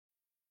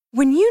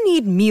When you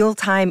need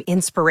mealtime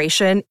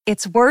inspiration,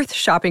 it's worth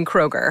shopping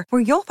Kroger,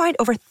 where you'll find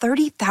over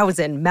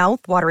 30,000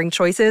 mouth-watering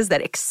choices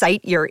that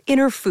excite your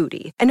inner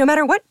foodie. And no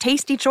matter what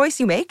tasty choice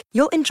you make,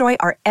 you'll enjoy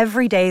our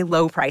everyday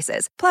low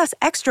prices, plus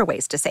extra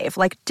ways to save,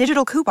 like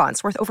digital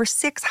coupons worth over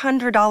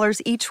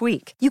 $600 each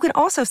week. You can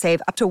also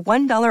save up to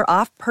 $1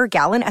 off per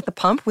gallon at the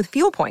pump with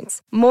fuel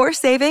points. More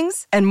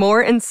savings and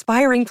more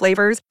inspiring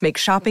flavors make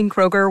shopping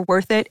Kroger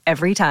worth it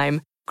every time.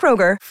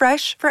 Kroger,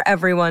 fresh for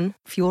everyone.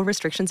 Fuel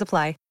restrictions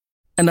apply.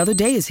 Another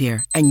day is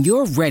here, and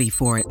you're ready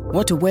for it.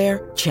 What to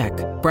wear? Check.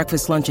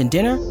 Breakfast, lunch, and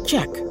dinner?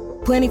 Check.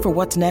 Planning for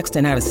what's next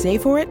and how to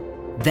save for it?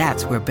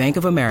 That's where Bank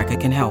of America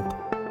can help.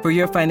 For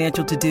your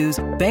financial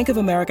to-dos, Bank of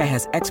America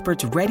has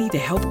experts ready to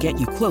help get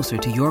you closer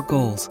to your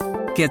goals.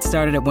 Get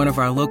started at one of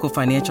our local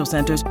financial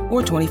centers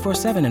or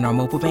 24/7 in our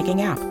mobile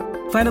banking app.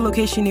 Find a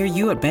location near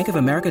you at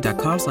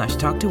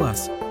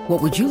bankofamerica.com/talktous.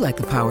 What would you like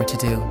the power to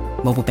do?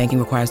 Mobile banking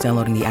requires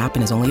downloading the app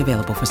and is only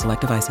available for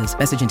select devices.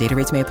 Message and data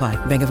rates may apply.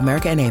 Bank of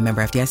America N.A.,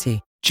 member FDIC.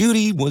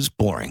 Judy was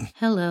boring.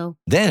 Hello.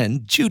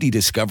 Then Judy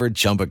discovered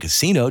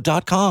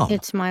ChumbaCasino.com.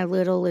 It's my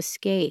little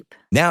escape.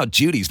 Now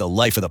Judy's the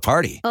life of the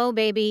party. Oh,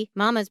 baby,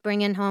 mama's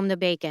bringing home the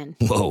bacon.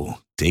 Whoa,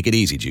 take it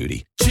easy,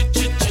 Judy.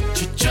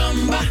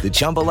 The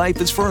Chumba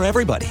life is for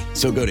everybody.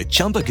 So go to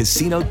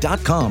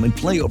ChumbaCasino.com and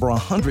play over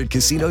 100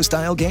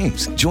 casino-style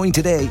games. Join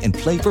today and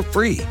play for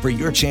free for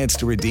your chance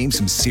to redeem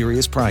some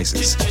serious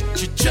prizes.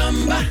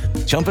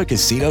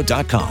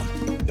 ChumbaCasino.com.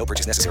 No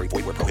purchase necessary.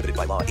 Void where prohibited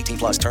by law.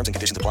 18+ terms and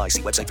conditions apply.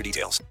 See website for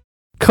details.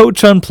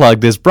 Coach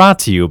Unplugged is brought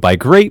to you by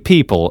great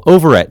people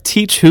over at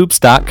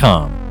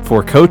TeachHoops.com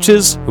for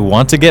coaches who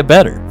want to get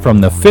better.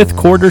 From the Fifth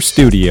Quarter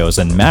Studios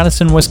in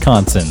Madison,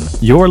 Wisconsin,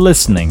 you're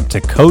listening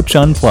to Coach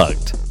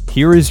Unplugged.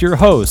 Here is your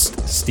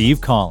host, Steve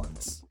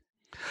Collins.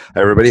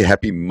 Hi, everybody.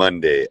 Happy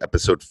Monday,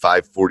 episode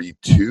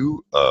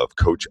 542 of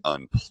Coach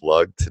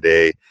Unplugged.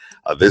 Today,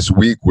 this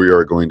week, we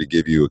are going to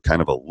give you a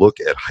kind of a look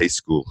at high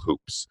school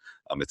hoops.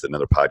 It's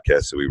another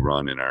podcast that we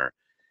run in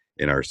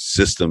our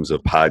systems of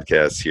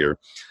podcasts here.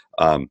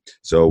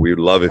 So we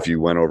would love if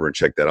you went over and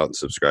checked that out and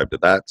subscribed to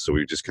that. So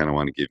we just kind of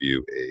want to give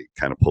you a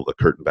kind of pull the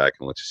curtain back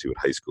and let you see what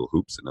High School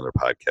Hoops, another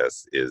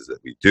podcast, is that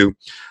we do.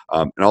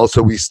 And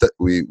also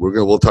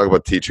we'll talk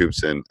about Teach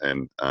Hoops and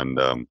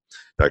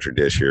Dr.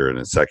 Dish here in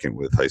a second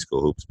with High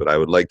School Hoops. But I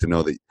would like to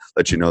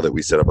let you know that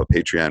we set up a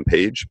Patreon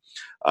page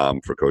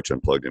for Coach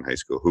Unplugged and High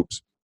School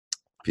Hoops.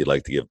 If you'd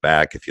like to give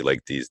back, if you like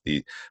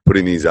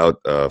putting these out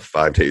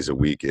 5 days a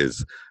week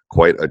is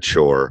quite a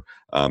chore.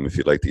 If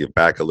you'd like to give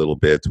back a little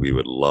bit, we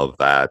would love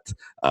that.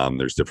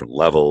 There's different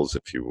levels.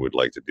 If you would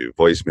like to do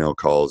voicemail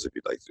calls, if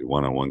you'd like to do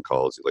one-on-one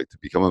calls, you'd like to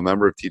become a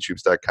member of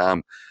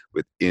teachhoops.com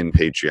within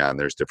Patreon,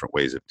 there's different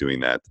ways of doing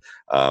that.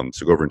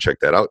 So go over and check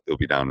that out. It'll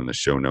be down in the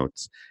show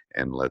notes.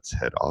 And let's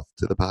head off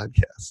to the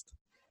podcast.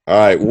 All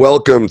right,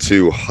 welcome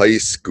to High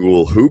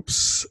School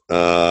Hoops.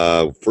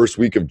 First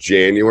week of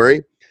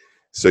January.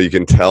 So you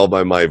can tell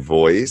by my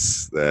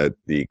voice that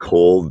the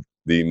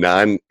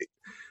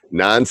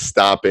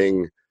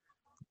non-stopping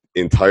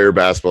entire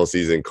basketball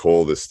season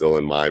cold is still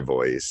in my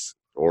voice,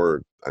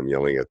 or I'm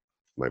yelling at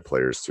my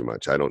players too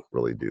much. I don't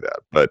really do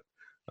that. But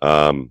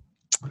all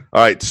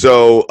right,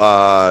 so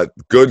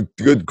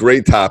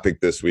great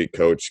topic this week,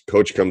 Coach.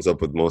 Coach comes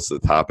up with most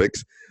of the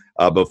topics.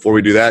 Before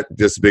we do that,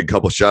 just a big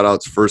couple shout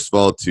outs. First of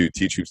all, to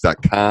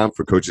teachhoops.com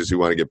for coaches who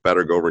want to get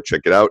better. Go over and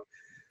check it out.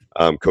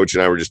 Coach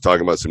and I were just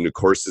talking about some new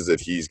courses that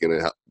he's going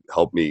to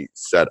help me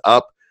set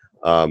up.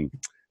 I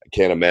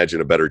can't imagine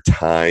a better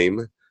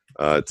time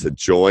to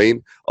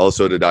join.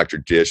 Also to Dr.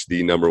 Dish,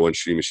 the #1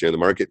 shooting machine on the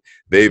market.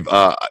 They've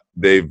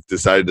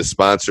decided to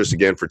sponsor us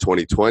again for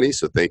 2020.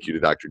 So thank you to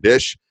Dr.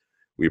 Dish.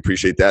 We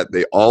appreciate that.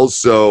 They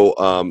also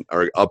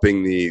are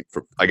upping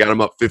I got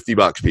them up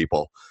 $50,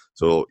 people.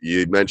 So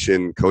you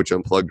mentioned Coach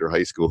Unplugged or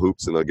High School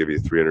Hoops, and they'll give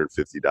you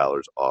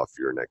 $350 off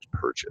your next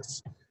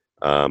purchase.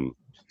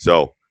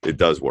 So it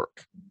does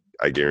work.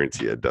 I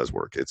guarantee it does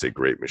work. It's a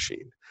great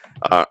machine.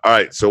 All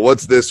right. So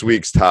what's this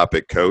week's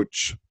topic,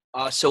 Coach?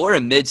 So we're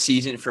in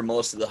mid-season for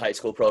most of the high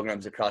school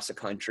programs across the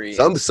country.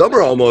 Some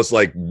are almost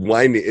like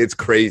winding. It's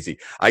crazy.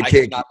 I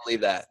cannot believe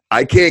that.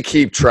 I can't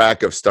keep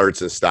track of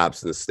starts and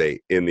stops in the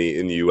state in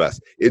the U.S.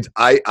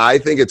 I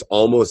think it's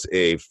almost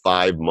a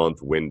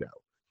 5-month window,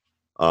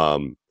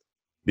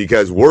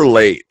 because we're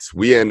late.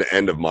 We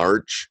end of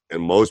March,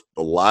 and a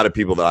lot of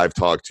people that I've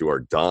talked to are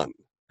done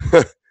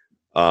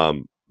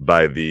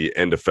by the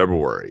end of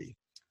February.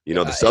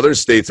 The southern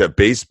states have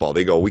baseball.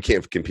 They go, we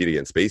can't compete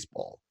against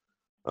baseball.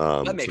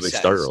 That makes sense.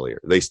 Start earlier.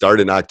 They start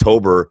in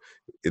October.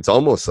 It's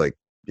almost like,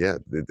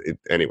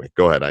 anyway,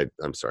 go ahead.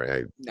 I'm sorry.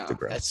 I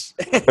digress.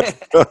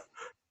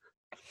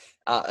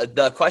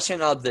 The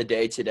question of the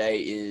day today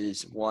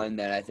is one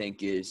that I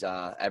think is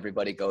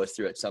everybody goes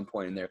through at some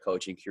point in their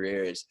coaching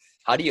career is,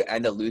 how do you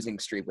end a losing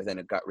streak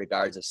within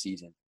regards of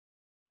season?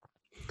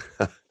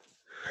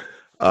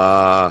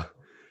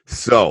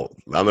 So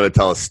I'm going to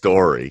tell a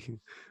story.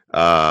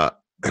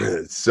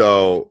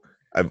 So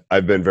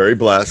I've been very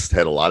blessed,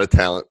 had a lot of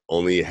talent,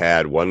 only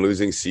had one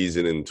losing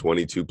season in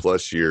 22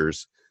 plus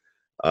years.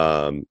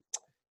 And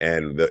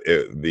and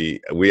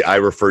I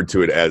referred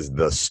to it as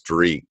the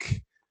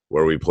streak,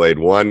 where we played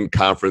one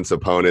conference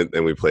opponent,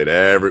 then we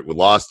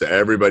lost to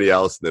everybody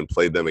else, and then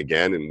played them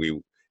again, and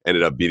we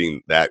ended up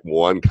beating that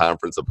one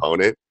conference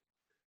opponent,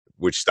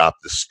 which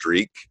stopped the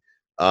streak.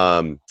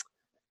 In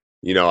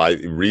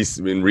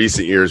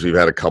recent years we've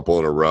had a couple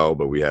in a row,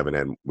 but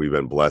we've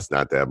been blessed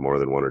not to have more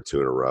than one or two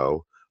in a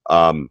row.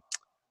 I've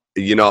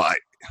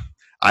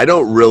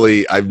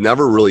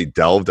never really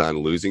delved on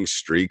losing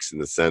streaks in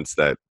the sense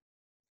that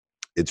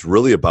it's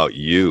really about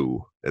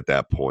you at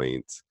that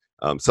point.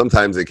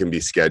 Sometimes it can be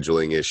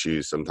scheduling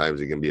issues.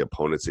 Sometimes it can be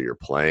opponents that you're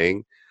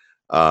playing.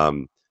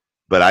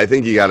 But I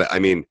think you got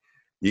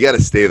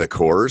to stay the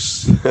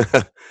course.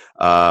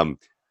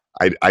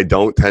 I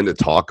don't tend to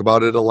talk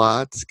about it a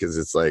lot because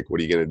it's like, what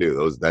are you going to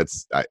do?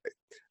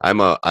 I'm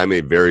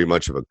a very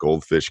much of a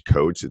goldfish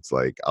coach. It's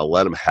like, I'll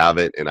let them have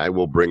it and I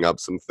will bring up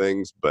some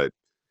things, but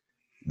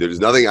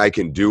there's nothing I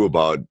can do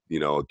about,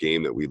 a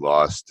game that we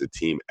lost to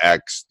team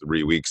X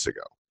 3 weeks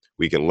ago.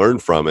 We can learn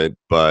from it,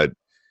 but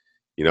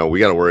we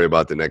got to worry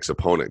about the next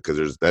opponent,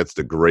 because that's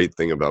the great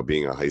thing about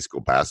being a high school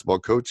basketball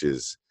coach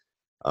is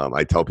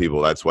I tell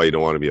people that's why you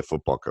don't want to be a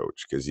football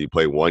coach, because you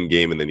play one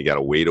game and then you got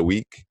to wait a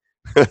week.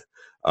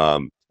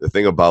 The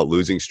thing about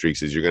losing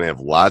streaks is you're going to have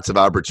lots of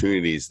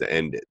opportunities to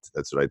end it.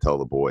 That's what I tell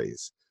the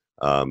boys.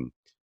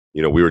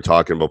 We were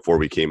talking before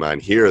we came on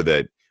here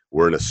that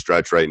we're in a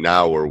stretch right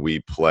now where we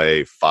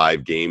play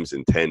 5 games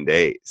in 10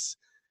 days.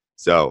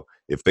 So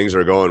if things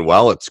are going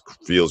well, it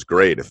feels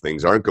great. If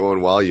things aren't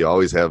going well, you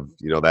always have,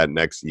 that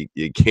next,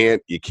 you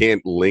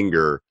can't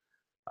linger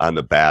on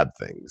the bad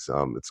things.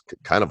 It's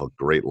kind of a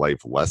great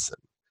life lesson.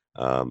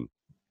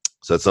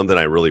 So it's something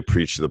I really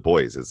preach to the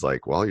boys. It's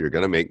like, well, you're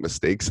going to make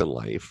mistakes in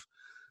life.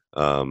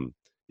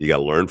 You got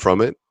to learn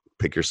from it,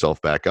 pick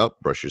yourself back up,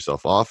 brush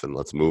yourself off, and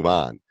let's move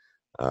on.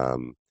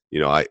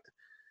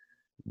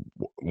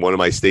 One of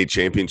my state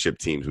championship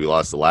teams, we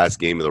lost the last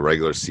game of the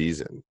regular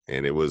season,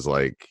 and it was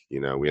like, we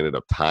ended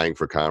up tying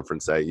for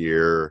conference that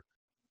year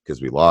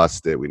because we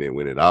lost it. We didn't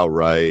win it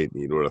outright.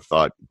 You would have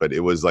thought, but it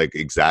was like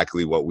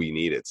exactly what we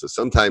needed. So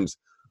sometimes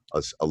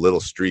a little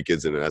streak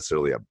isn't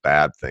necessarily a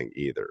bad thing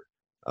either.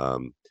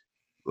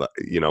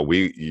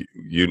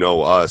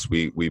 Us,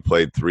 we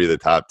played 3 of the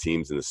top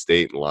teams in the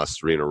state and lost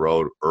 3 in a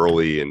row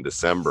early in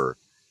December.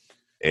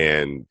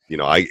 And,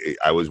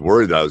 I was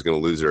worried that I was going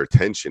to lose their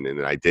attention,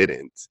 and I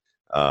didn't.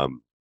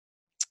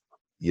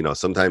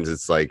 Sometimes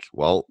it's like,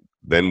 well,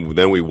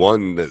 then we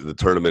won the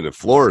tournament in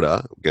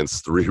Florida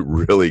against 3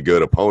 really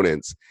good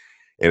opponents.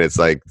 And it's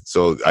like,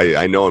 so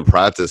I know in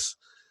practice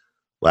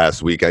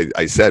last week,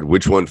 I said,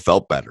 which one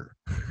felt better?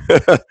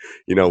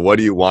 What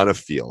do you want to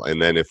feel?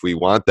 And then if we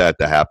want that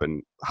to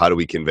happen, how do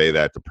we convey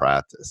that to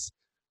practice?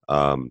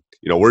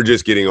 We're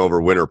just getting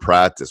over winter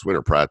practice.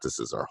 Winter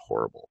practices are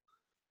horrible.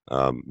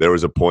 There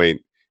was a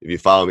point, if you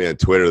follow me on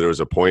Twitter, there was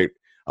a point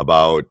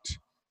about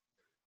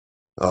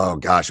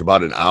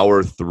an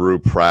hour through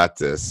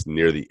practice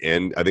near the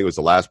end. I think it was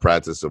the last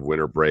practice of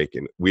winter break,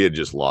 and we had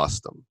just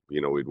lost them.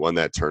 We'd won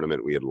that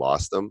tournament. We had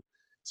lost them.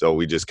 So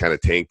we just kind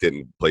of tanked it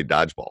and played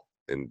dodgeball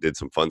and did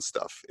some fun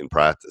stuff in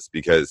practice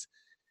because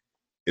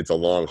it's a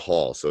long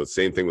haul. So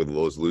same thing with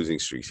those losing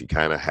streaks. You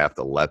kind of have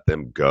to let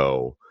them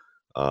go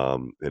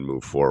and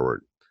move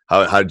forward.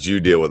 How did you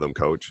deal with them,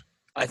 Coach?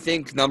 I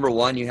think number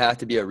one, you have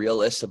to be a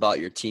realist about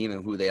your team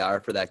and who they are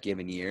for that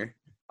given year.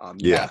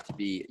 You have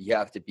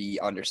to be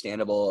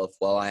understandable of,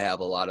 well, I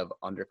have a lot of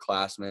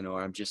underclassmen,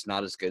 or I'm just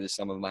not as good as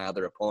some of my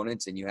other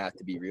opponents, and you have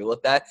to be real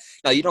with that.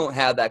 Now, you don't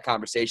have that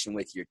conversation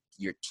with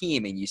your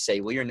team and you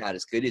say, well, you're not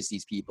as good as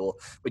these people,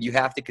 but you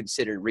have to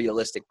consider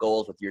realistic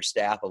goals with your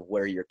staff of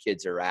where your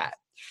kids are at.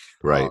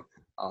 Right.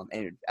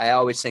 And I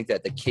always think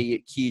that the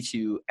key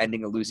to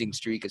ending a losing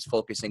streak is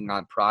focusing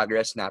on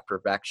progress, not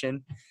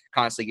perfection,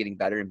 constantly getting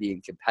better and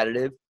being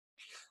competitive.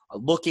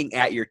 Looking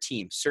at your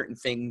team, certain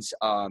things,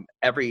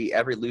 every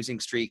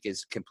losing streak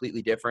is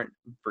completely different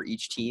for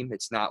each team.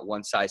 It's not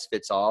one size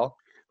fits all.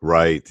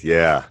 Right.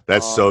 Yeah.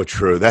 That's so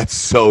true. That's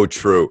so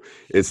true.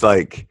 It's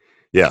like,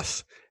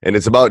 yes. And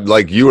it's about,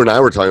 like you and I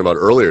were talking about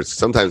earlier, it's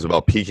sometimes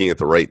about peaking at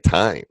the right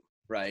time.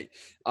 Right.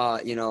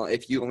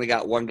 If you only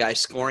got one guy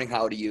scoring,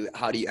 how do you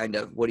end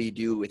up, what do you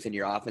do within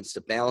your offense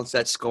to balance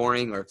that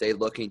scoring? Or if they're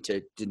looking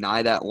to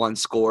deny that one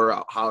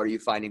score, how are you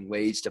finding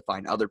ways to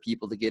find other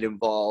people to get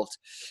involved?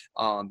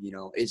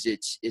 Is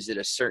it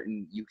a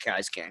certain, you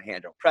guys can't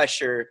handle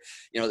pressure?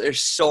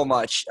 There's so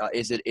much.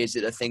 Is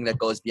it a thing that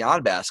goes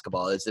beyond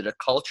basketball? Is it a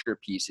culture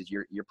piece? Is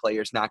your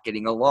players not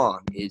getting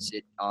along? Is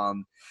it,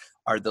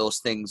 are those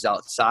things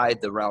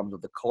outside the realm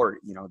of the court,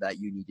 that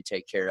you need to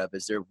take care of?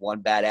 Is there one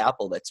bad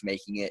apple that's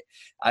making it?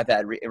 I've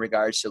had in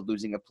regards to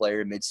losing a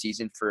player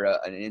midseason for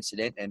an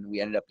incident, and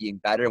we ended up being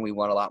better, and we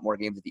won a lot more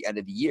games at the end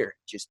of the year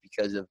just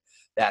because of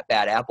that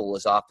bad apple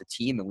was off the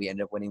team, and we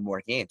ended up winning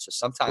more games. So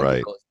sometimes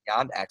It goes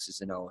beyond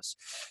X's and O's.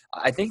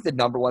 I think the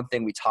number one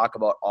thing we talk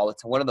about all the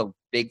time, one of the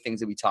big things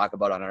that we talk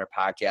about on our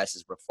podcast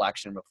is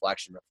reflection.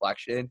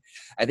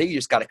 I think you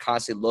just got to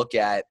constantly look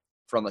at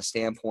from a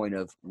standpoint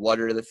of what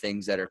are the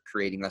things that are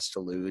creating us to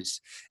lose,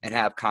 and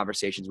have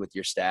conversations with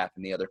your staff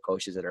and the other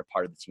coaches that are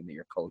part of the team that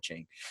you're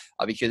coaching,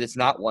 because it's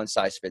not one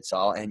size fits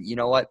all. And you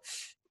know what?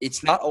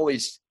 It's not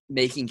always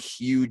making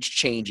huge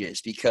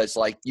changes, because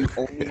like you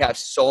only have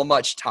so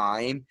much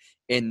time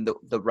in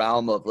the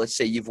realm of, let's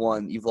say you've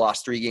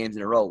lost 3 games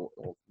in a row.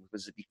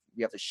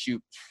 You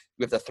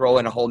have to throw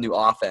in a whole new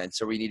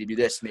offense, or we need to do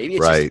this. Maybe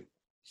it's right.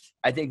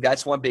 I think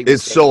that's one big.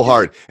 It's so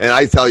hard, and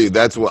I tell you,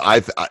 that's what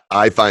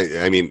I find.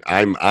 I mean,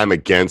 I'm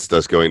against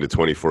us going to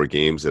 24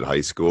 games at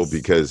high school,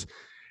 because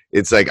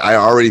it's like I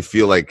already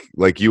feel like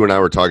you and I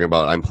were talking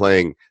about. I'm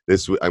playing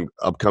this. I'm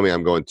upcoming.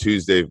 I'm going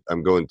Tuesday,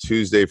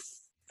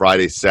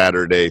 Friday,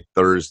 Saturday,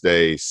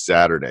 Thursday,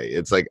 Saturday.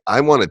 It's like I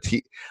want to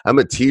teach. I'm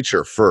a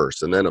teacher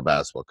first, and then a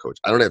basketball coach.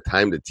 I don't have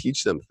time to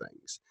teach them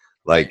things.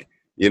 Like,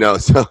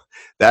 so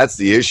that's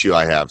the issue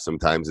I have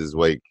sometimes. Is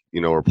like,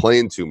 we're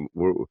playing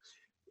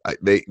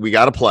we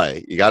got to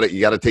play. You got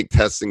to take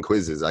tests and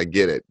quizzes. I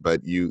get it,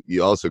 but you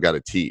also got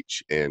to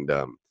teach. And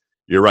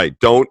you're right.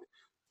 Don't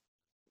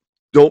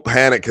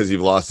panic because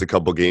you've lost a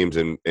couple games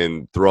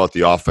and throw out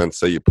the offense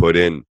that you put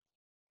in,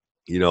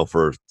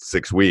 for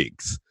 6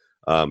 weeks.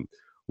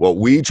 What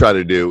we try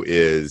to do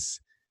is,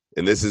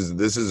 and this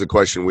is a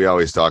question we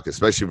always talk,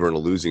 especially if we're in a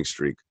losing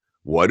streak.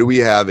 What do we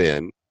have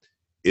in?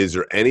 Is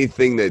there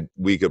anything that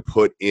we could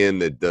put in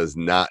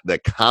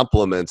that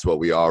complements what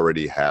we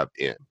already have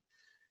in?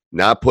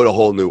 Not put a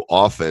whole new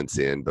offense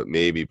in, but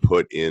maybe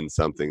put in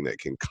something that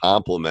can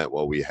complement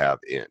what we have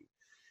in.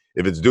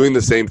 If it's doing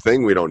the same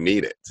thing, we don't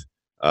need it.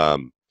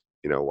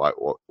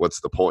 What's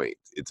the point?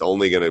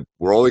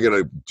 We're only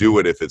gonna do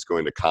it if it's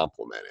going to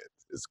complement it.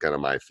 It's kind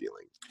of my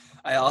feeling.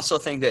 I also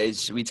think that,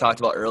 as we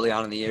talked about early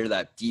on in the year,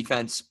 that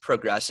defense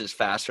progresses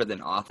faster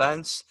than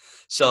offense.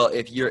 So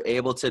if you're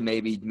able to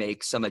maybe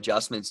make some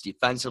adjustments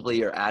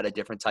defensively, or add a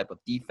different type of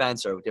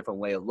defense or a different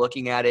way of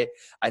looking at it,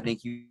 I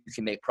think you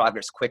can make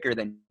progress quicker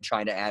than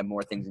trying to add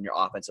more things in your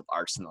offensive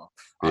arsenal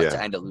to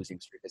end a losing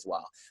streak as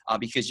well.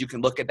 Because you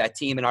can look at that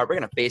team and we're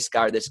going to face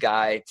guard this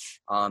guy.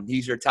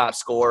 He's your top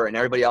scorer, and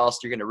everybody else,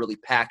 you're going to really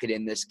pack it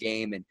in this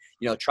game and,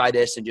 try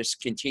this and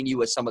just continue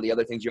with some of the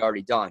other things you've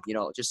already done,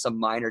 just some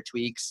minor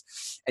tweaks.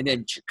 And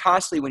then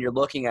constantly when you're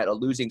looking at a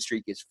losing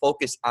streak, is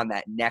focus on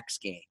that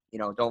next game.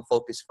 Don't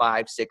focus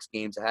 5-6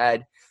 games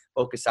ahead.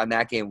 Focus on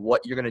that game,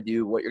 what you're going to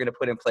do, what you're going to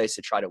put in place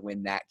to try to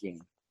win that game.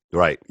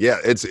 Right. Yeah.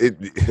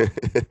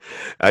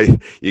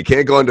 You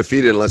can't go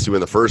undefeated unless you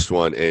win the first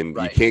one, and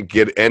you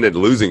can't end a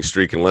losing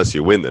streak unless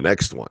you win the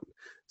next one.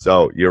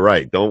 So you're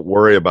right. Don't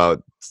worry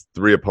about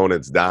 3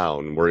 opponents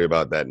down. Worry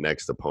about that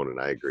next opponent.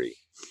 I agree.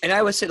 And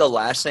I would say the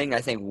last thing, I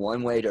think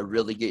one way to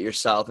really get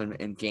yourself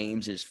in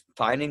games is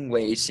finding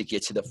ways to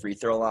get to the free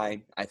throw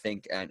line, I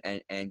think,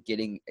 and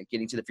getting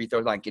to the free throw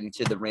line, getting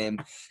to the rim,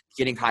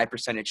 getting high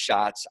percentage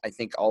shots, I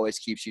think always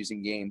keeps you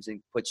in games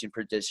and puts you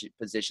in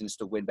positions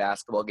to win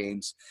basketball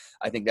games.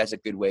 I think that's a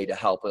good way to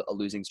help a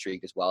losing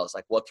streak as well. It's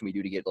like, what can we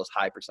do to get those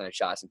high percentage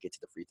shots and get to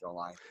the free throw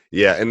line?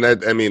 Yeah, and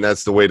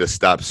that's the way to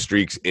stop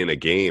streaks in a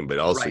game. But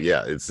also,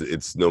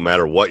 it's no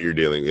matter what you're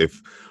dealing.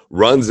 If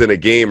runs in a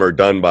game are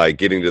done by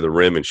getting to the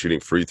rim and shooting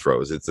free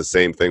throws, it's the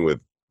same thing with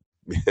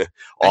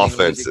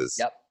offenses.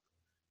 Yep.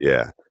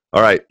 Yeah.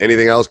 All right.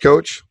 Anything else,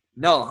 Coach?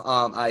 No,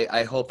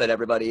 I hope that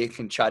everybody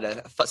can try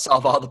to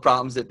solve all the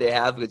problems that they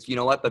have, because you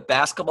know what, but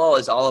basketball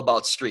is all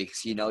about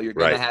streaks. You're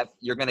going to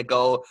you're going to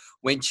go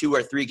win 2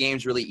 or 3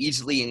 games really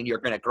easily, and you're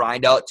going to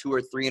grind out 2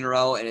 or 3 in a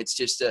row. And it's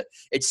just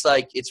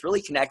it's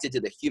really connected to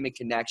the human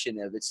connection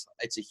of it's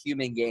a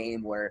human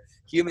game where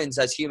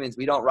as humans,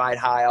 we don't ride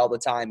high all the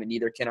time, and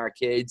neither can our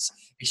kids.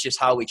 It's just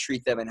how we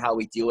treat them and how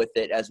we deal with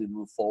it as we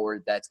move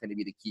forward. That's going to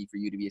be the key for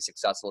you to be a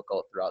successful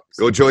coach throughout the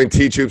season. Go join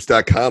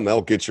teachhoops.com.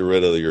 That'll get you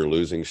rid of your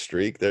losing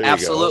streak. There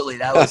Absolutely.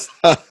 That was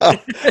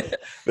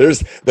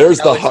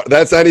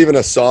that's not even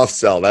a soft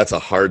sell. That's a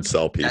hard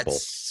sell, people.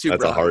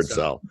 That's a hard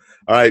sell.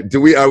 All right.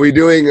 Are we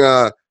doing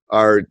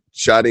our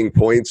shotting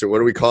points, or what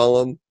do we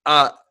call them?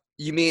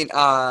 You mean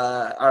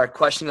our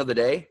question of the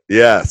day?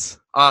 Yes.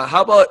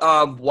 How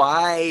about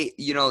why,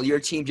 your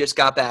team just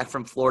got back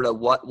from Florida?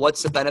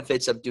 What's the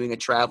benefits of doing a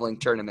traveling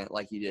tournament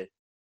like you did?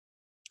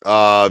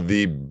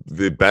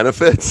 The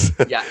benefits.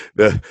 Yeah.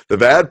 The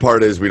bad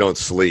part is we don't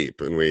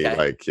sleep, and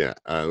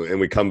and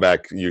we come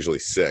back usually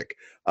sick.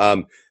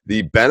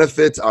 The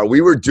benefits are,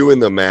 we were doing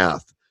the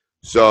math.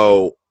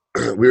 So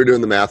we were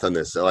doing the math on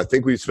this. So I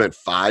think we spent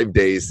 5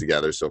 days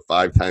together. So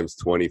 5 times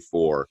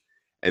 24,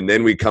 and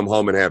then we come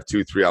home and have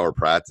 2 3-hour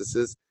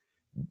practices.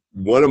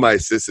 One of my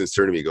assistants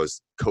turned to me and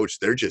goes, "Coach,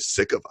 they're just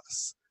sick of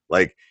us.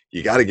 Like,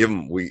 you got to give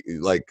them,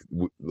 they're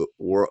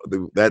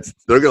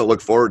going to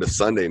look forward to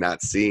Sunday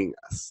not seeing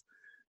us,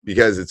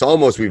 because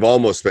we've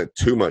almost spent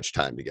too much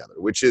time together,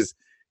 which is,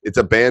 it's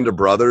a band of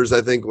brothers,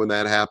 I think, when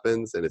that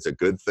happens, and it's a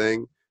good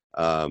thing.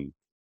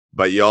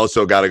 But you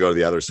also got to go to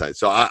the other side.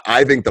 So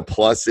I think the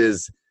plus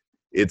is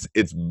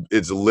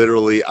it's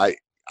literally,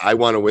 I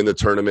want to win the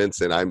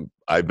tournaments, and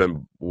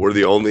we're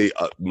the only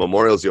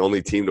Memorial's the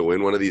only team to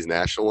win one of these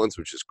national ones,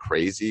 which is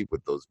crazy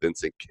with those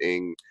Vincent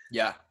King,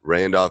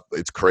 Randolph.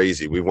 It's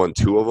crazy. We've won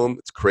 2 of them.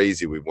 It's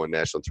crazy. We've won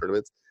national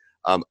tournaments.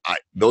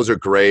 Those are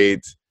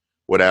great.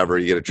 Whatever,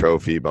 you get a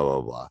trophy,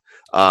 blah blah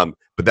blah.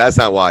 But that's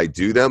not why I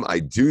do them. I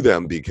do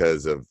them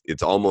because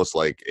it's almost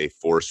like a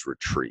forced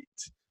retreat,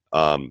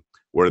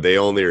 where they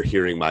only are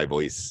hearing my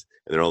voice,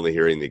 and they're only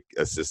hearing the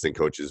assistant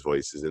coaches'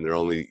 voices, and they're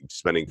only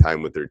spending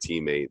time with their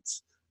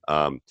teammates.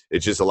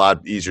 It's just a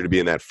lot easier to be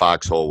in that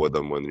foxhole with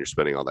them when you're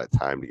spending all that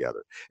time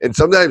together. And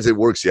sometimes it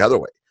works the other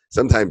way.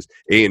 Sometimes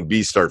A and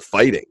B start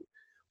fighting.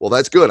 Well,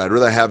 that's good. I'd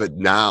rather have it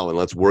now and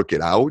let's work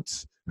it out.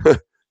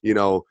 You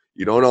know,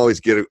 you don't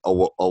always get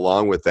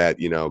along with that,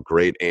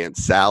 great Aunt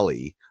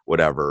Sally,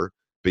 whatever,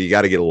 but you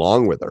got to get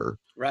along with her.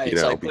 Right.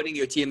 It's like putting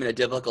your team in a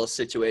difficult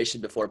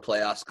situation before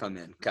playoffs come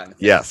in, kind of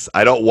thing. Yes.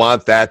 I don't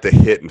want that to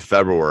hit in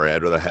February.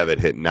 I'd rather have it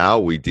hit now.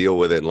 We deal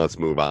with it and let's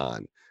move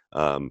on.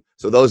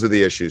 So those are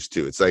the issues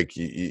too. It's like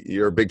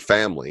you're a big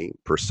family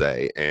per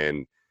se,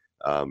 and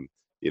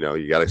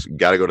you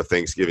gotta go to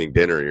Thanksgiving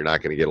dinner. You're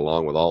not going to get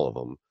along with all of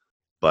them,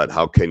 but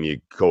how can you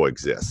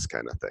coexist,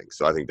 kind of thing.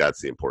 So I think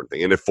that's the important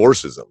thing, and it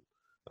forces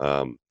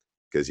them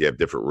because you have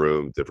different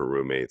rooms, different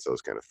roommates,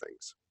 those kind of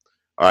things.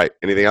 All right,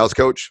 anything else,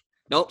 Coach?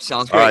 Nope,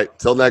 sounds great. All right,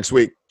 till next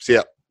week. See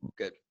ya.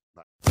 Good.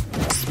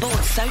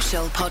 Sports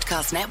Social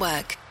Podcast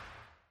Network.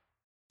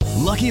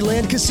 Lucky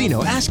Land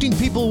Casino, asking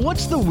people,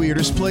 what's the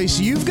weirdest place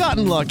you've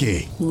gotten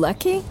lucky?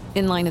 Lucky?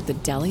 In line at the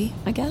deli,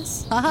 I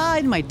guess? Aha,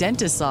 in my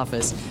dentist's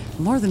office.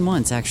 More than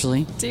once,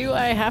 actually. Do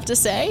I have to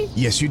say?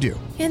 Yes, you do.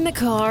 In the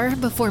car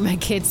before my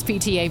kids'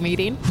 PTA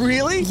meeting.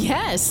 Really?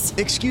 Yes.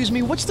 Excuse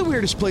me, what's the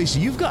weirdest place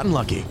you've gotten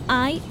lucky?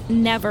 I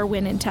never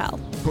win and tell.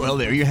 Well,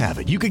 there you have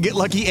it. You can get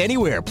lucky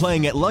anywhere,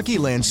 playing at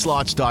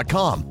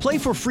LuckyLandSlots.com. Play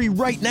for free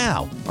right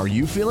now. Are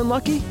you feeling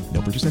lucky?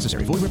 No purchase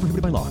necessary. Void where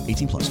prohibited by law.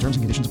 18+. Terms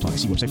and conditions apply.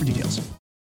 See website for details.